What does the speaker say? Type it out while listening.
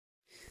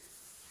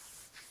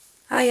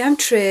Hi, I'm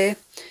Trey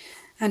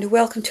and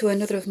welcome to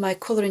another of my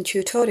colouring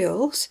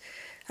tutorials.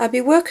 I'll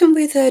be working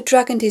with a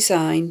dragon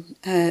design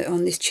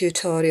on this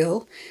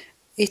tutorial.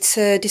 It's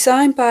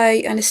designed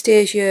by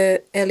Anastasia,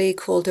 Elly,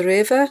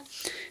 Koldareva,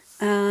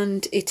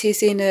 and it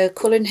is in a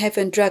Colour in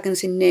Heaven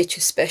Dragons in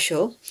Nature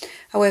special.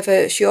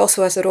 However, she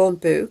also has her own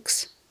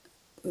books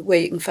where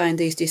you can find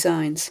these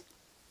designs.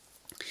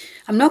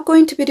 I'm not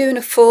going to be doing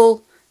a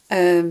full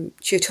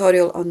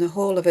tutorial on the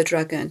whole of a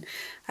dragon.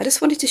 I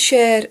just wanted to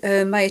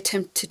share my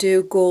attempt to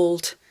do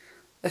gold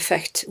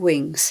effect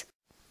wings.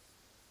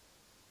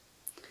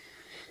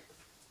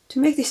 To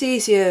make this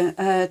easier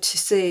to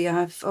see,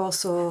 I've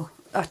also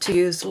had to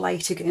use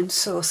light again,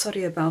 so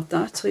sorry about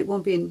that, so it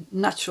won't be in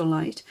natural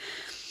light.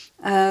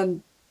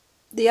 The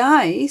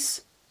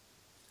eyes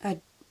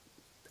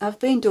I've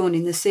been done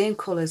in the same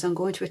colours I'm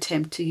going to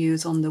attempt to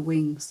use on the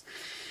wings.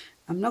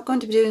 I'm not going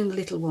to be doing the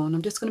little one,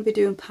 I'm just going to be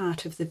doing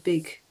part of the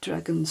big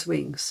dragon's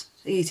wings.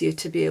 Easier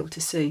to be able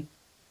to see.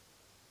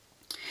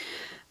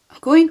 I'm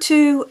going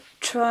to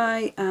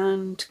try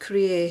and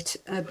create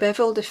a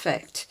beveled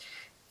effect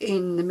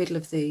in the middle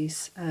of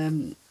these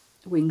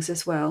wings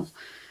as well,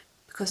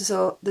 because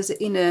there's an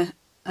inner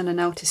and an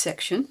outer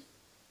section,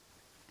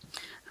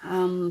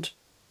 and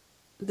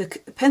the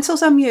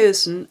pencils I'm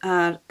using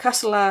are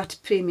Castle Art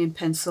premium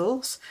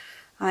pencils.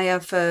 I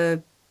have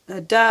a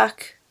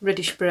dark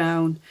reddish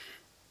brown,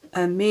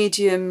 a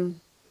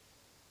medium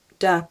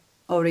dark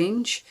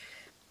orange,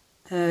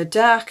 a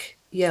dark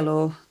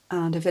yellow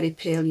and a very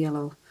pale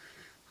yellow.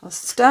 I'll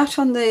start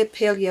on the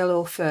pale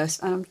yellow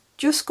first, and I'm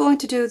just going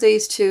to do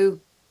these two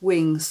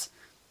wings.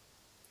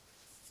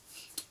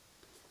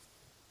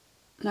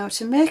 Now,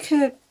 to make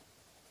a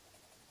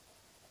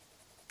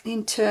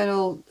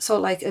internal, sort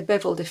of like a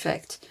beveled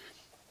effect,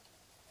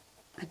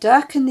 I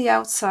darken the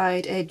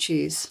outside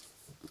edges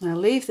and I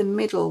leave the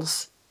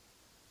middles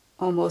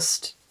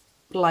almost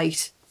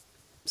light,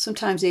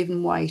 sometimes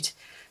even white.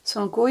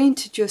 So I'm going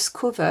to just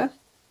cover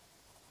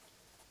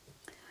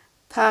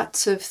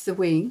parts of the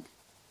wing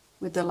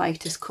with the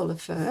lightest colour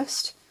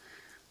first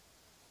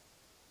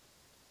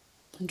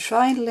and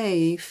try and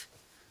leave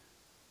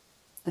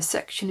a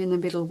section in the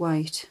middle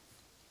white.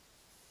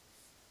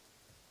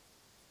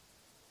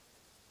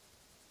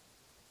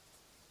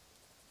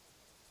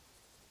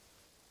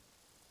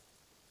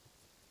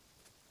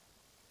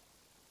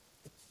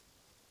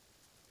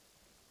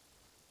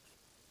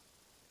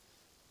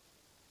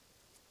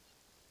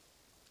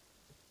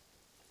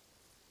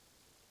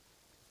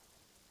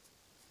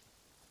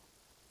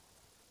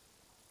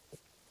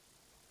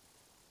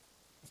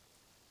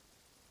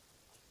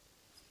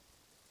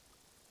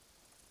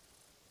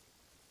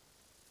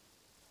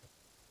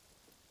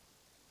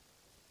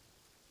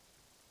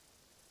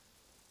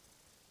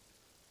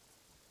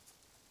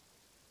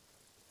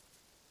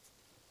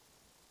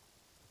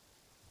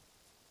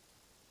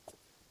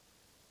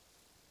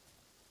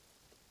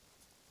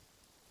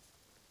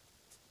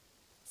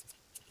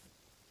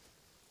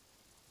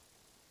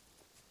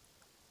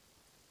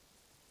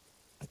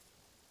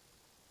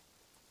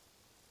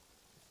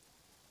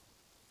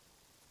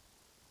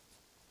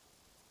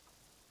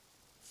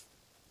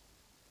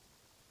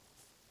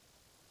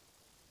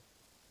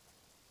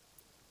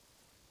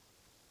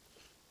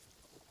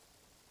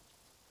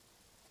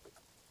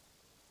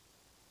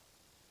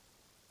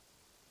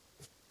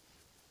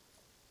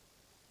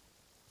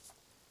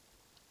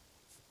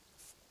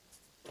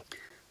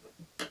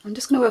 I'm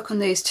just going to work on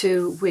these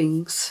two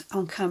wings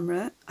on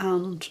camera,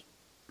 and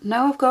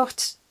now I've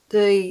got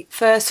the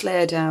first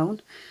layer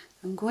down,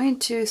 I'm going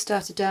to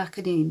start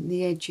darkening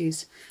the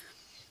edges.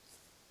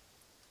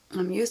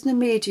 I'm using a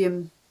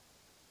medium,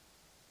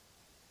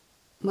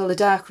 well, a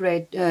dark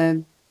red,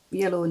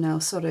 yellow now,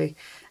 sorry,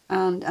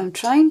 and I'm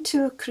trying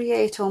to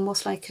create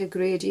almost like a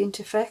gradient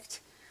effect.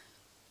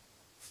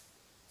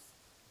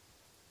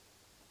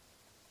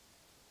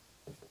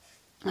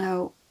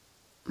 Now,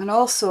 and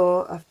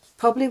also I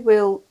probably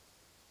will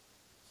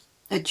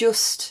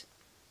adjust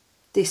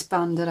this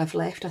band that I've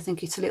left. I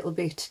think it's a little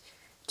bit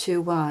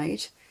too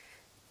wide.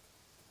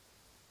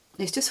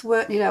 It's just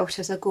working it out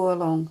as I go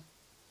along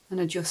and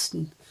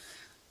adjusting.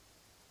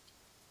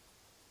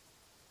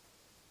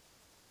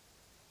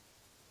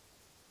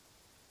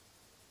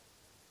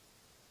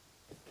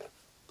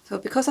 So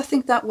because I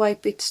think that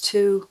white bit's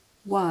too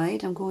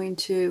wide, I'm going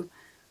to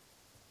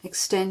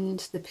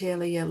extend the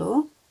paler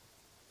yellow.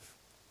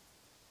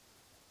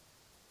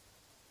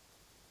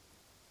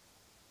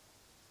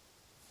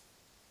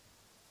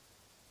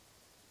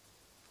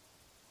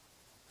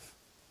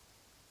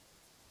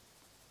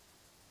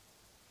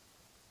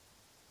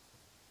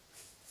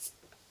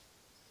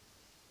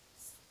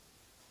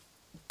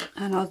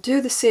 And I'll do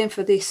the same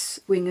for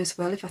this wing as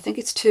well. If I think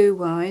it's too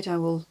wide, I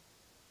will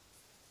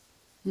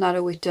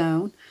narrow it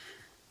down.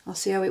 I'll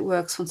see how it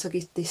works once I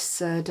get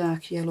this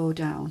dark yellow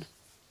down.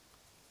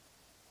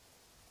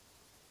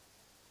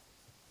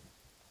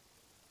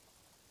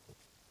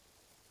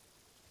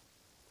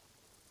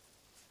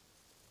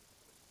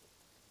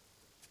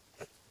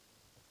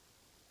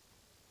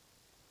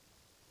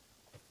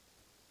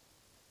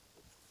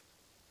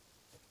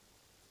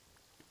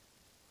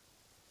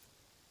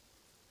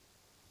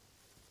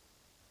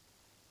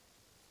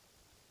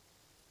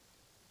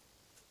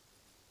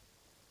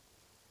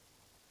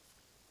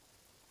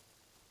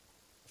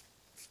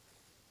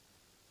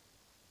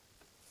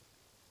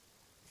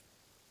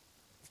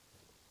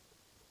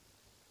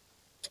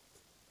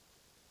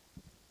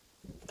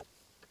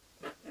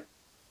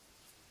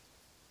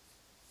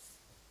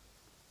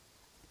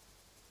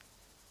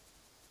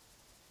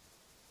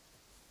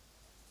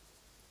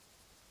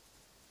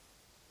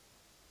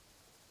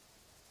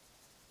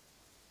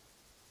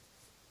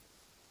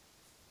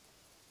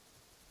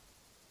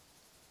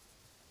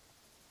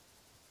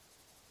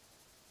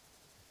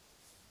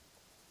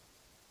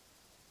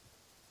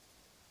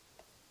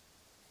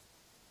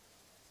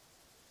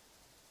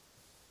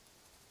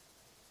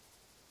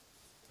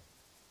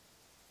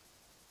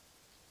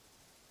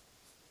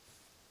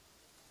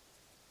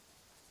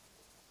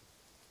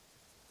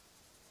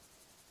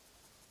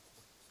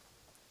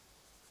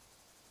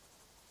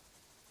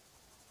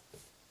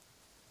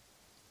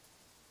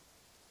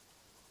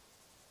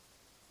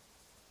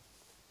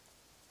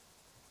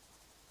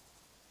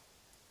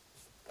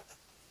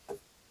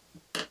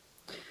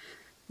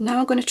 Now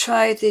I'm going to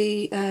try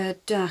the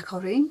dark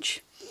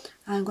orange.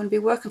 I'm going to be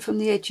working from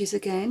the edges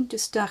again,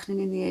 just darkening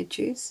in the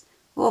edges,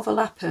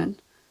 overlapping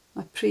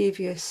my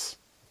previous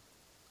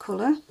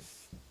colour.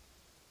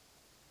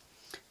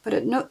 But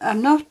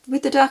I'm not,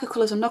 with the darker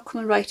colours, I'm not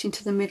coming right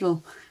into the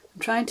middle. I'm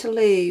trying to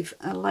leave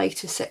a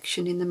lighter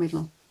section in the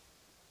middle.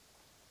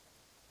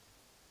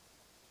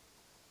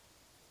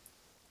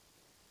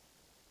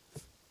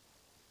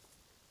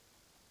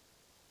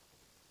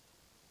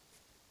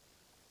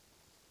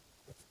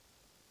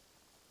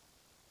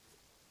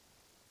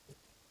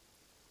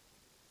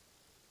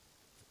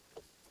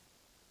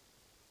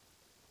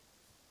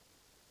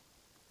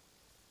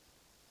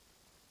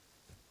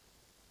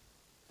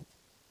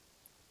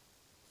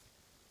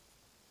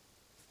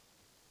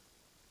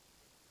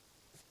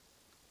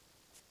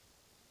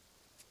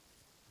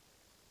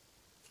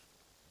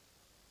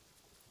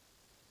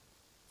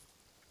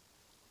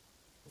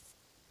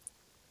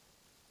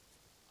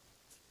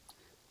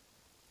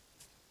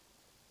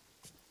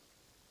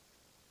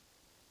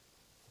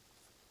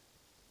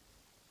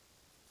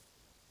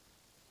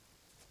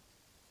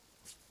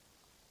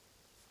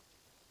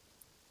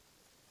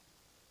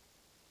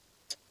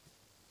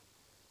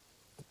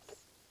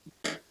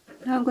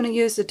 Now I'm going to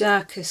use the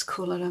darkest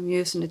colour I'm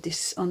using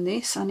on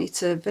this, and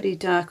it's a very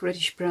dark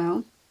reddish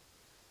brown.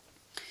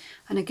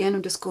 And again,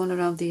 I'm just going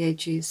around the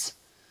edges.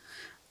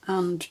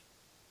 And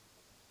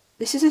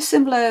this is a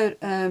similar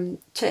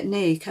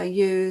technique I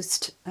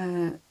used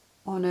on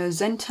a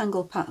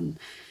Zentangle pattern,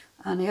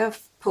 and I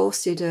have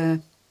posted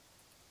a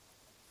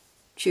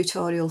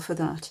tutorial for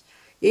that.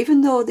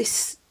 Even though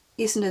this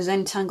isn't a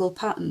Zentangle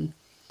pattern,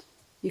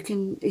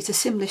 it's a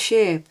similar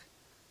shape,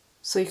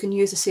 so you can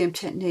use the same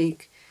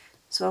technique.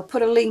 So I'll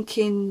put a link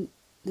in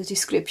the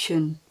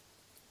description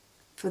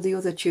for the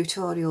other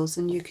tutorials,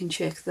 and you can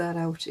check that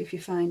out if you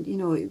find, it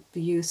would be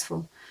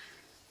useful.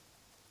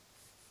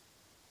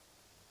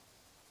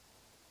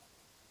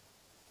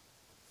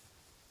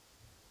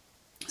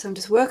 So I'm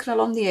just working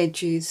along the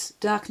edges,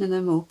 darkening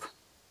them up,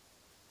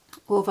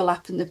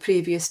 overlapping the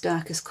previous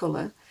darkest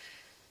colour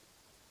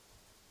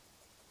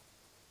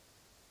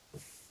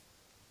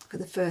for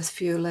the first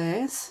few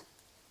layers.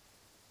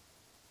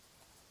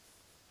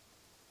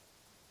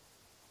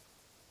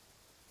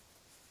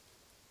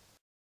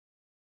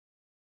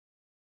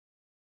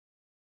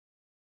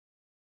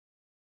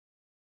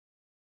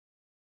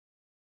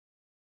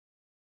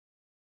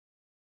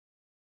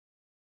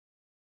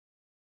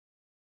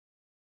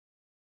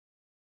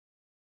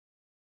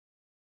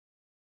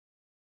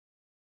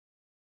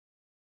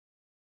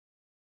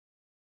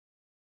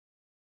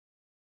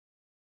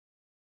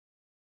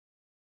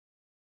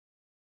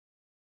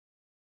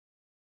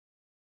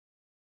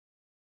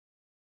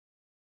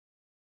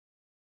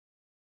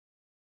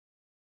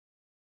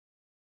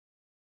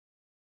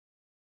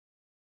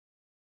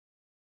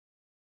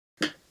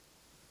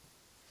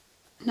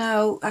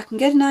 Now I can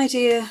get an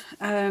idea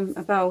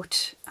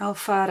about how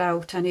far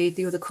out I need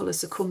the other colours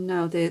to come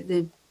now,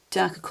 the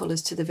darker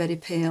colours to the very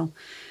pale.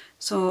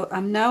 So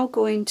I'm now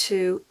going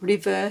to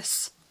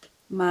reverse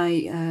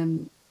my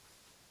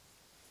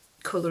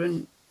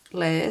colouring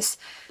layers.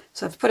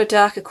 So I've put a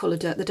darker colour,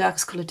 the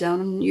darkest colour down.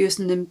 I'm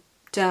using the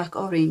dark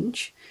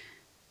orange,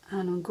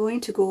 and I'm going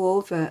to go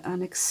over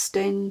and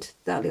extend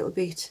that little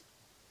bit,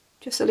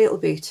 just a little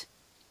bit,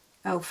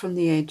 out from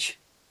the edge.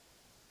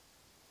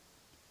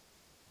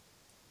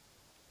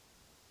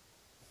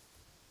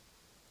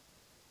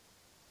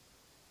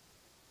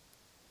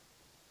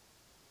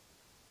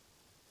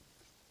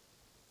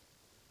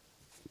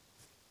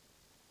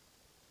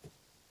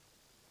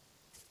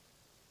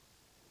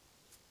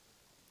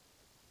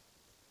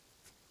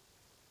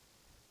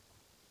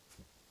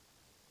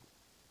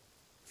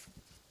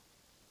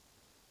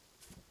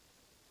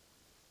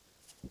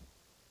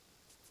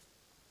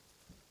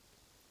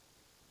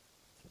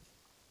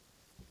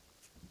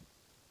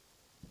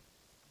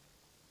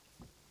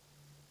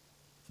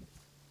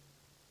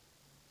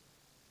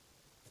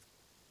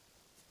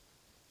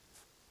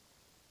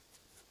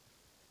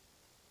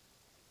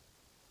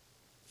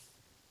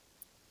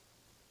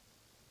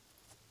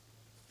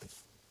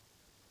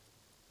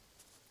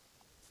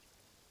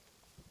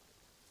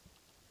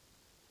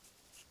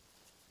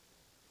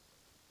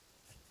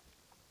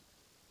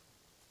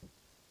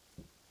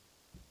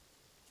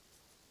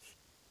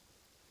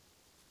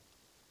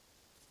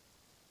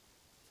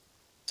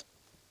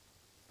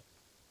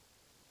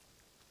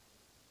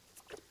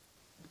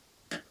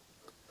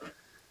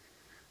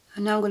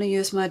 And now I'm going to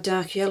use my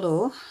dark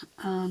yellow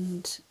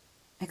and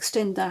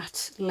extend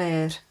that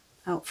layer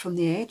out from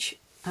the edge.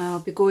 I'll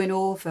be going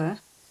over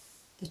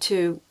the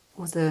two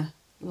other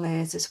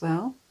layers as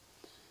well,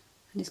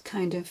 and it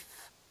kind of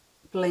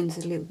blends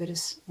it a little bit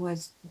as well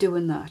as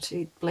doing that.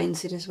 It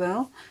blends it as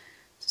well,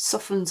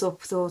 softens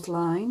up those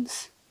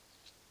lines.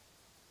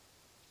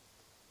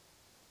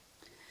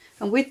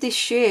 And with this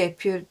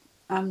shape,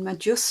 I'm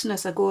adjusting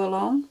as I go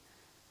along,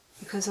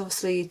 because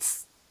obviously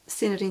it's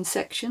thinner in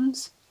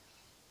sections,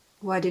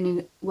 wider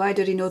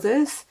in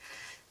others.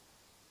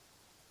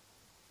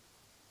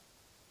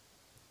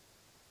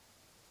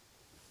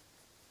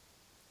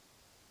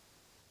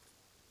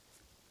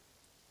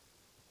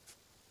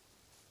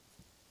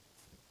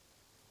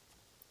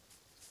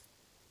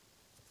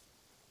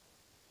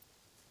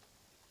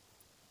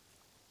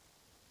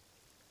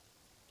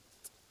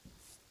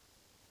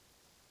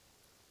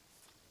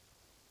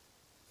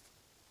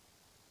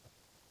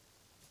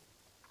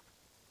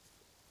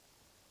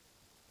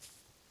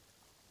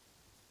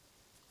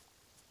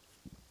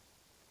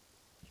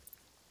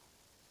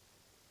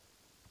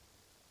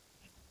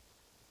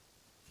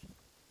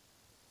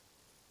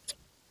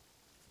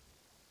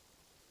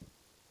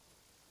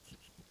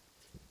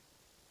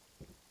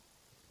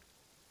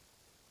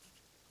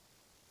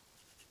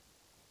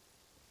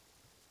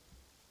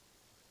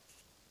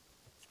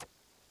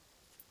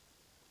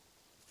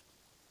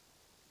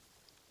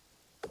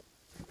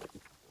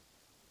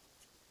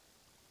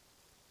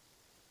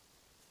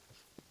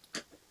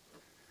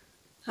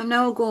 I'm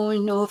now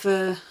going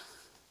over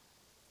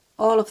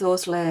all of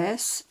those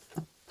layers,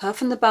 apart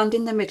from the band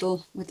in the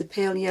middle with the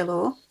pale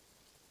yellow.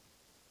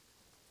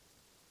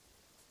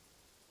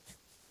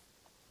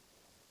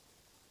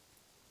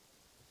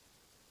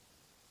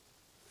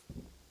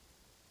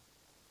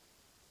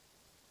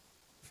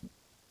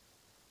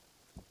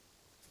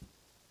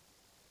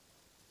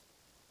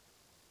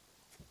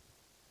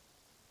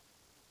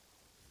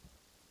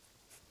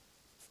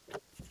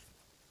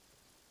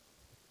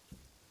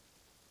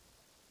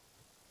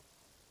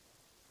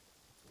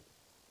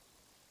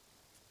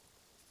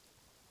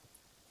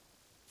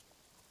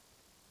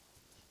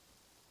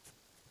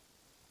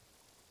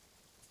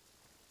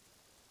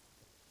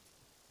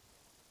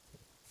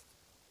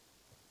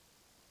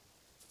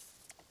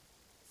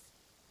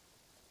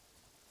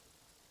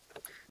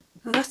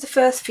 Now that's the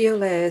first few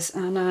layers,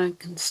 and I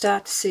can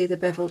start to see the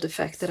beveled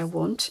effect that I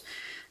want.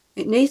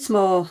 It needs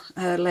more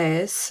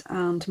layers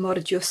and more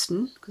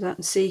adjusting, because I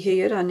can see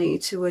here I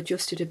need to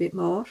adjust it a bit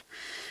more.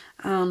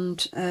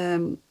 And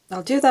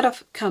I'll do that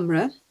off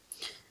camera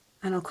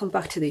and I'll come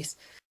back to this.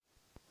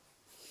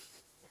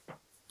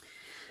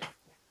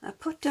 I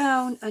put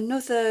down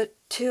another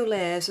 2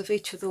 layers of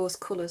each of those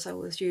colours I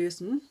was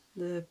using,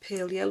 the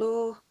pale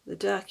yellow, the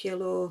dark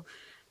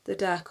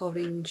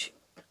orange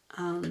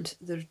and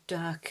the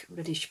dark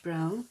reddish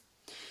brown,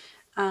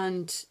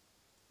 and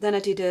then I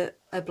did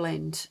a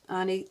blend,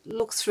 and it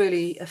looks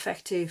really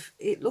effective.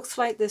 It looks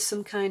like there's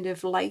some kind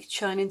of light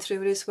shining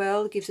through it as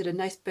well. It gives it a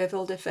nice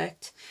beveled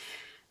effect.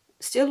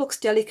 Still looks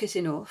delicate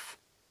enough,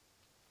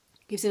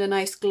 gives it a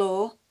nice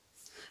glow.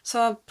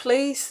 So I'm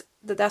pleased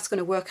that that's going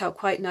to work out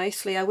quite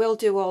nicely. I will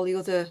do all the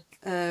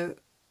other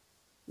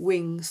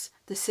wings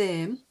the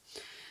same,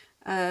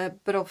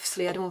 but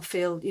obviously I don't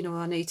feel, you know,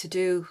 I need to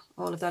do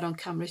all of that on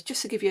camera. It's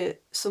just to give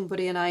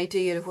somebody an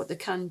idea of what they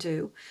can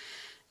do.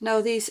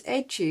 Now these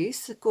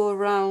edges that go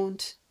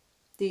around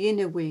the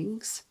inner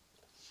wings,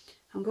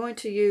 I'm going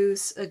to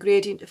use a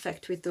gradient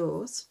effect with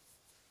those,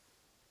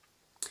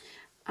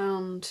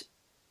 and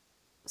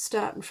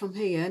starting from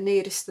here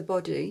nearest the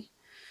body,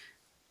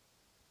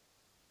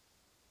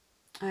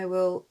 I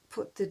will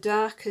put the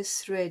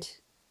darkest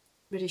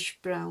reddish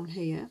brown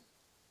here.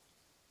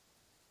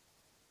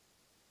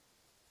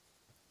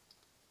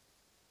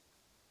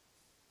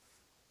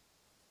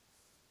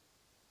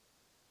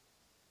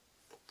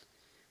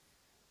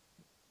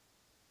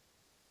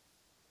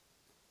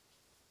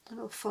 And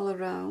I'll follow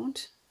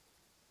around.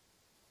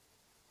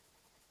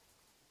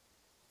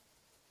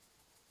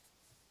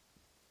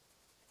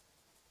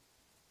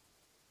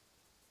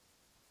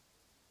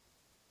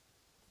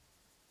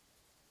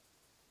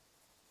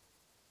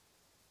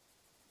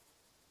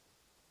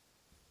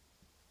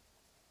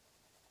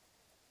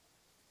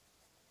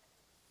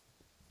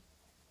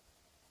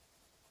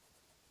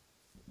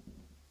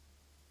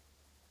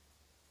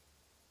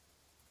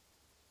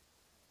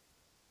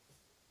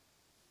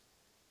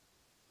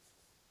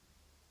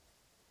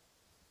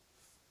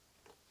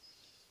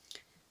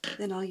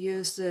 Then I'll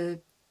use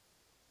the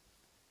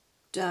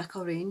dark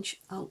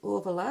orange. I'll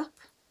overlap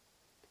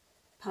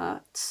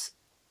parts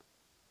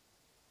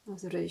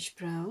of the reddish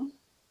brown.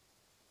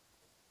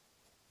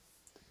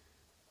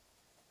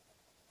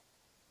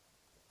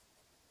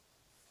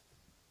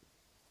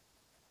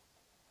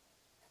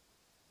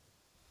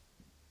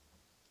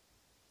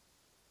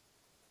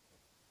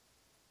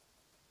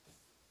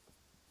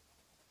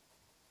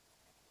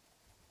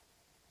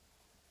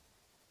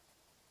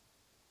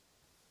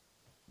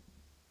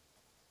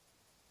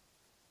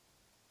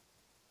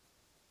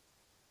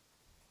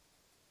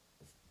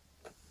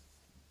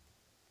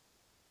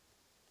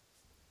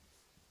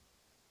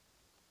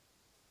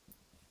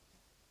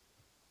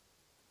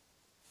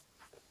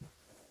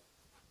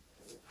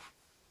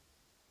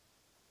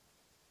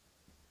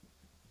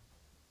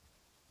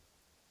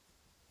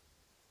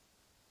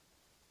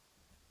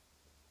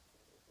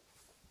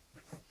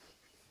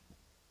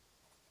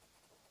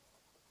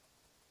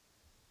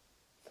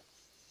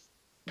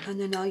 And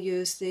then I'll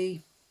use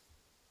the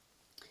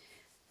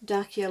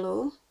dark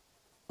yellow,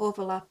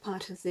 overlap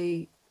part of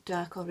the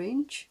dark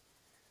orange.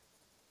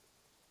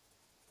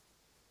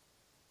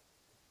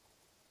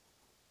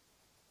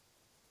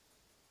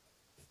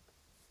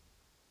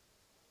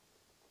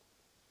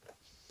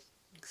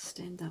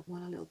 Extend that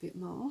one a little bit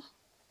more.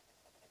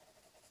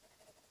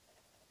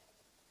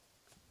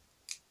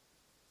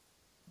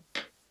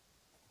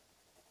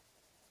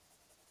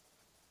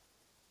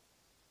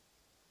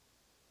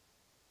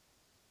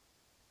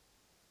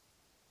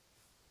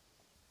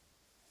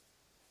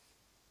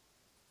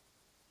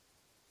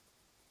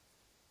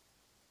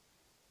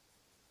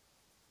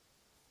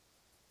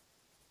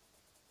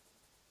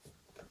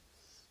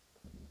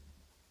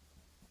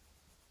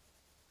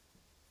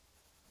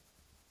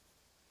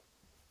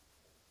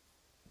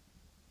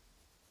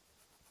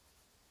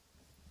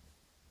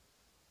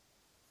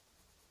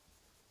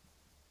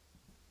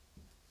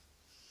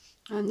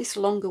 And this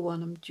longer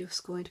one, I'm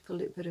just going to put a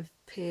little bit of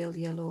pale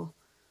yellow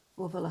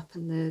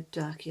overlapping the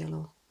dark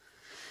yellow.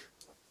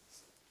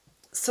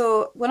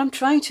 So what I'm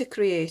trying to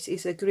create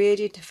is a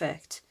gradient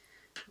effect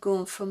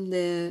going from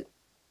the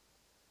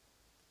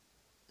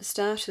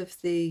start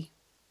of the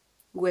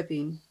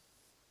webbing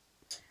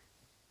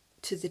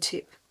to the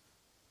tip.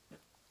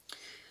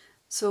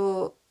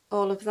 So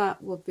all of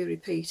that will be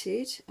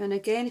repeated, and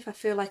again, if I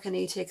feel like I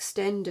need to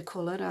extend a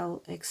colour,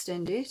 I'll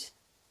extend it.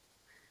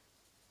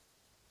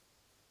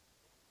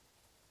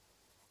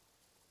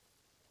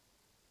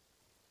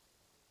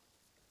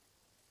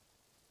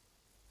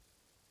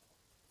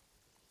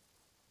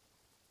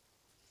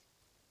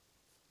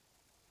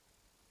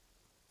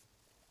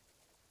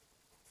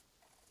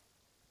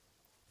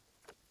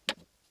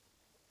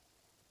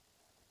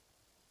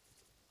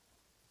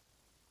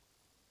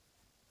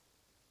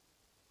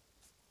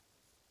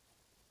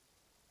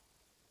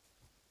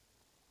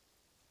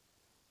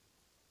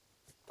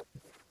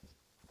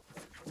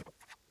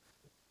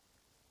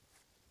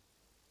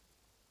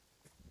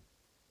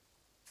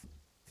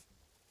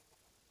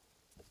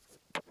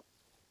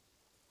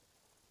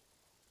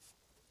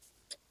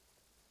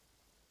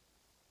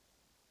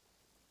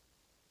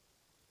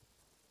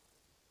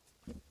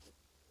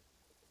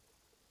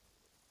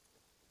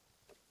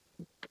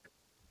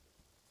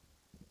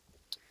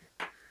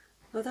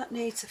 Well, that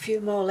needs a few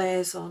more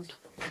layers on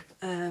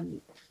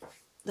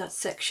that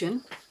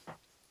section,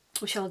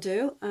 which I'll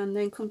do, and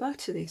then come back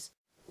to this.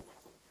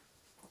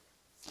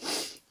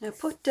 Now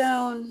put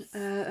down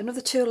another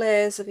 2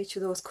 layers of each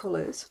of those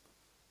colours,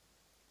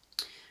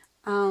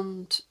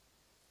 and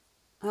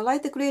I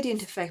like the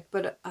gradient effect,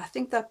 but I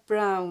think that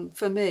brown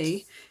for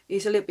me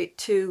is a little bit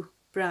too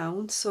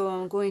brown, so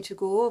I'm going to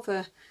go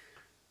over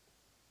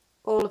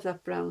all of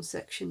that brown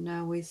section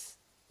now with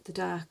the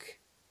dark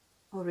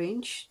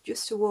orange,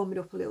 just to warm it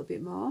up a little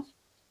bit more.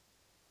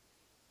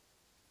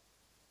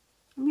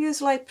 I'm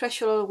using light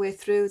pressure all the way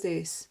through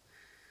this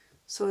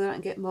so that I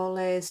can get more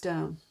layers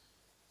down.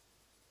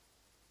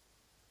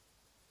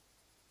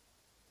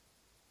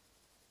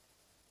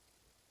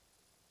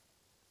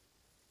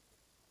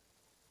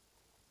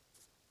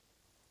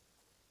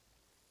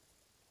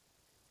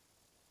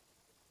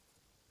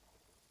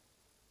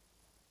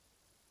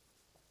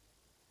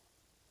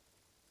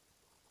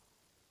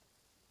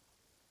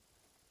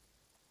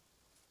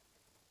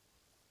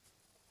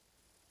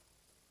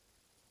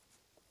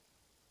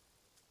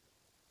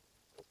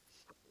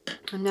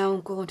 And now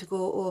I'm going to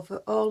go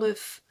over all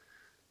of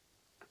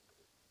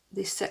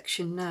this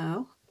section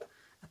now,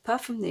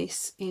 apart from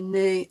this, in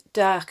the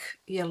dark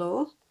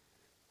yellow,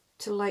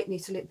 to lighten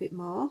it a little bit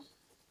more,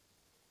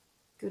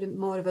 give it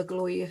more of a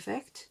glowy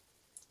effect.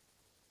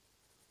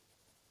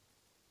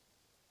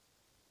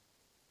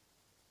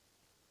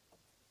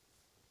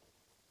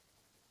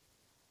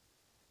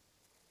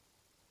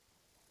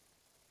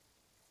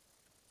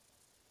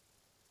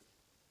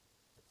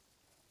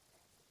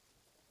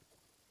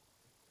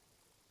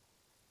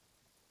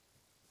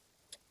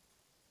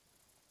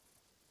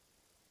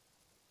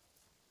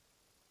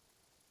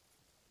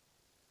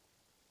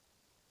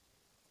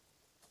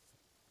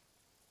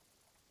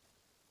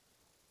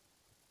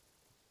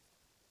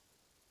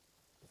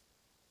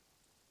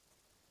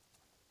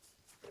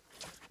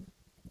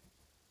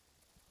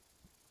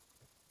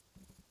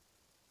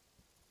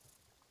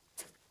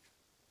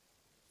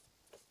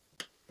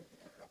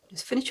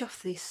 Just finish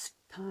off this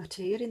part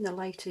here in the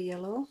lighter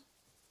yellow,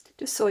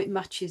 just so it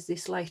matches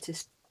this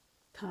lightest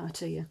part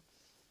here.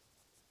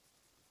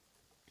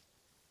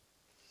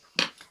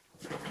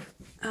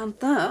 And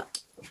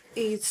that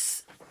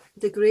is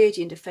the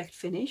gradient effect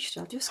finished.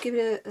 I'll just give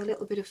it a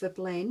little bit of a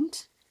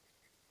blend.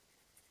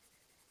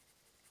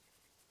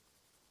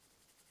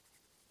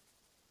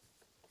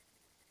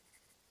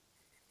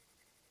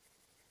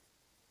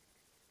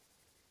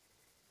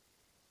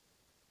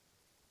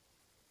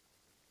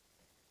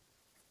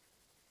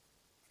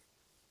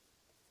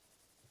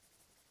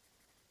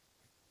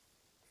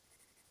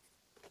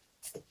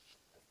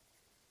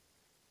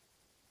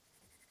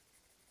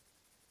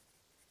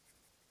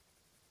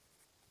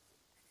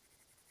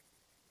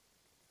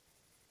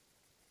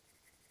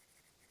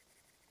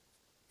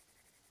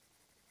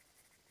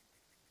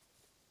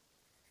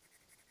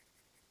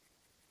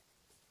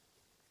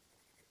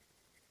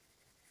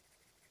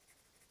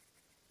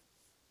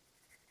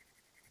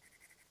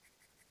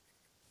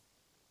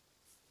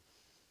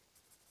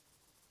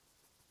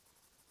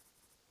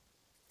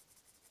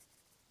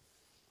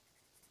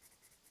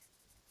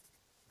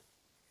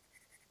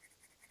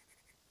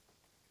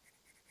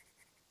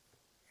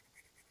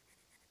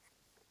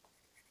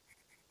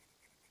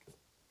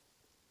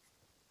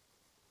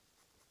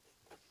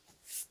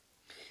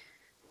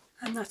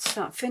 And that's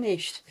that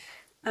finished.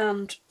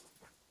 And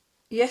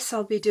yes,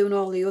 I'll be doing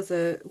all the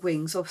other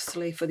wings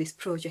obviously for this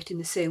project in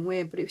the same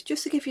way, but it was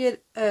just to give you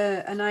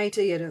an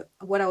idea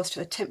of what I was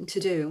attempting to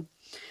do,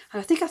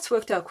 and I think that's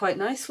worked out quite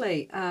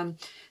nicely.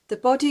 The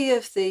body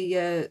of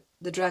the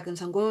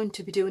dragons I'm going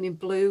to be doing in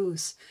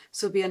blues,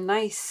 so it'll be a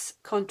nice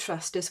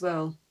contrast as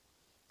well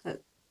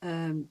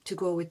to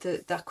go with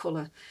that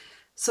colour.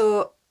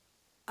 So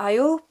I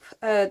hope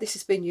this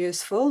has been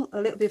useful,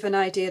 a little bit of an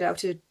idea how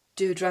to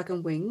do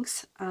dragon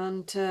wings,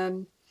 and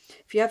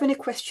if you have any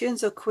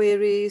questions or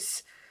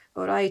queries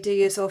or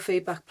ideas or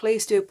feedback,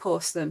 please do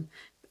post them.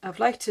 I'd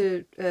like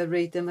to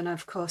read them, and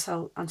of course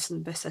I'll answer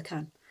them best I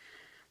can.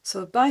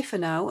 So bye for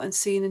now, and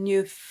see you in the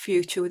near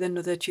future with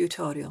another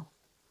tutorial.